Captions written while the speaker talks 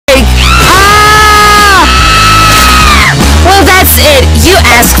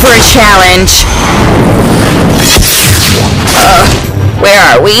ask for a challenge. Where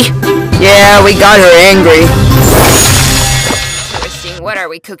are we? Yeah, we got her angry. Interesting. What are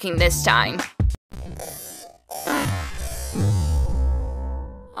we cooking this time?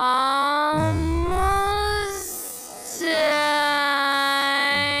 Almost done.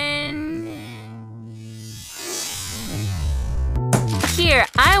 Here,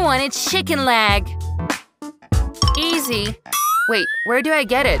 I want a chicken leg. Easy. Wait, where do I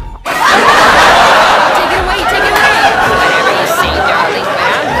get it? Take it away, take it away! Whatever you say, darling,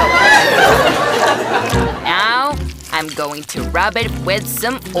 but now, I'm going to rub it with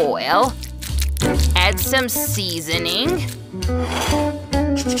some oil. Add some seasoning.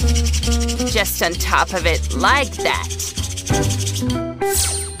 Just on top of it, like that.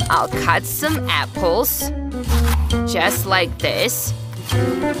 I'll cut some apples. Just like this.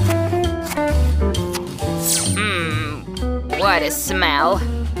 What a smell.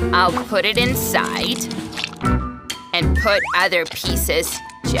 I'll put it inside and put other pieces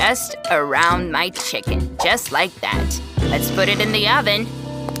just around my chicken, just like that. Let's put it in the oven.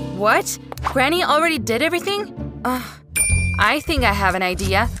 What? Granny already did everything? I think I have an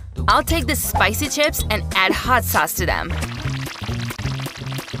idea. I'll take the spicy chips and add hot sauce to them.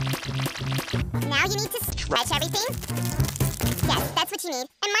 Now you need to stretch everything. Yes, that's what you need.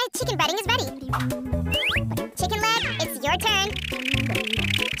 And my chicken breading is ready. Chicken leg, it's your turn.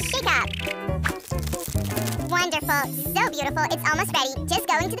 Shake up. Wonderful. So beautiful. It's almost ready. Just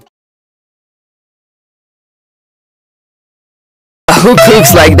go into the... Who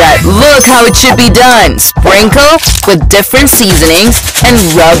cooks like that? Look how it should be done. Sprinkle with different seasonings and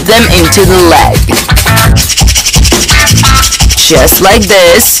rub them into the leg. Just like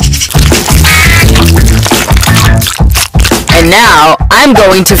this. And now, I'm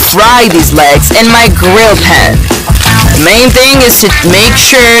going to fry these legs in my grill pan. The main thing is to make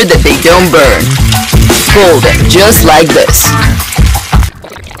sure that they don't burn. Golden, just like this.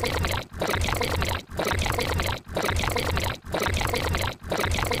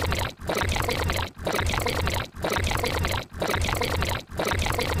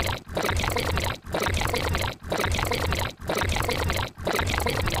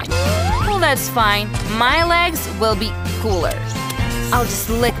 Well, that's fine. My legs will be cooler. I'll just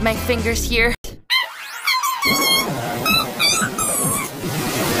lick my fingers here.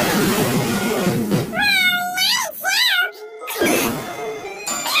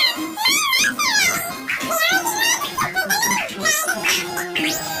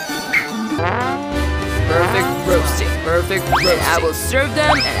 Perfect roasting. Perfect roasting. I will serve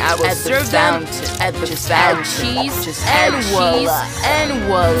them, and I will serve them. Just add cheese, and voila, and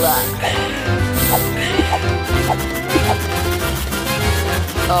voila.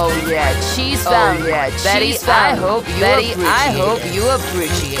 Oh yeah, cheese fountain. Oh yeah, Betty, I hope you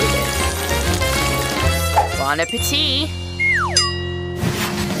appreciate it. Bon appetit.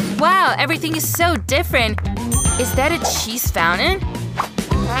 Wow, everything is so different. Is that a cheese fountain?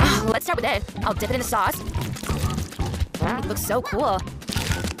 Let's start with it. I'll dip it in the sauce. It looks so cool.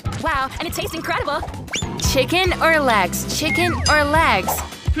 Wow, and it tastes incredible. Chicken or legs? Chicken or legs?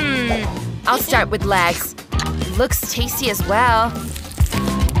 I'll start with legs. Looks tasty as well.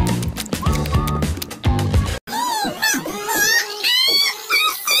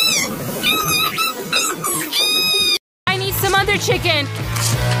 I need some other chicken.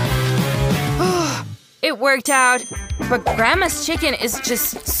 It worked out. But Grandma's chicken is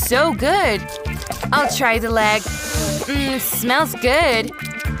just so good. I'll try the leg. Smells good.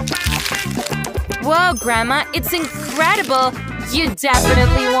 Whoa, Grandma, it's incredible. You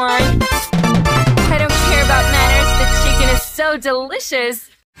definitely won. I don't care about manners. The chicken is so delicious.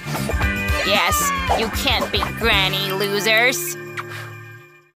 Yes, you can't beat Granny, losers.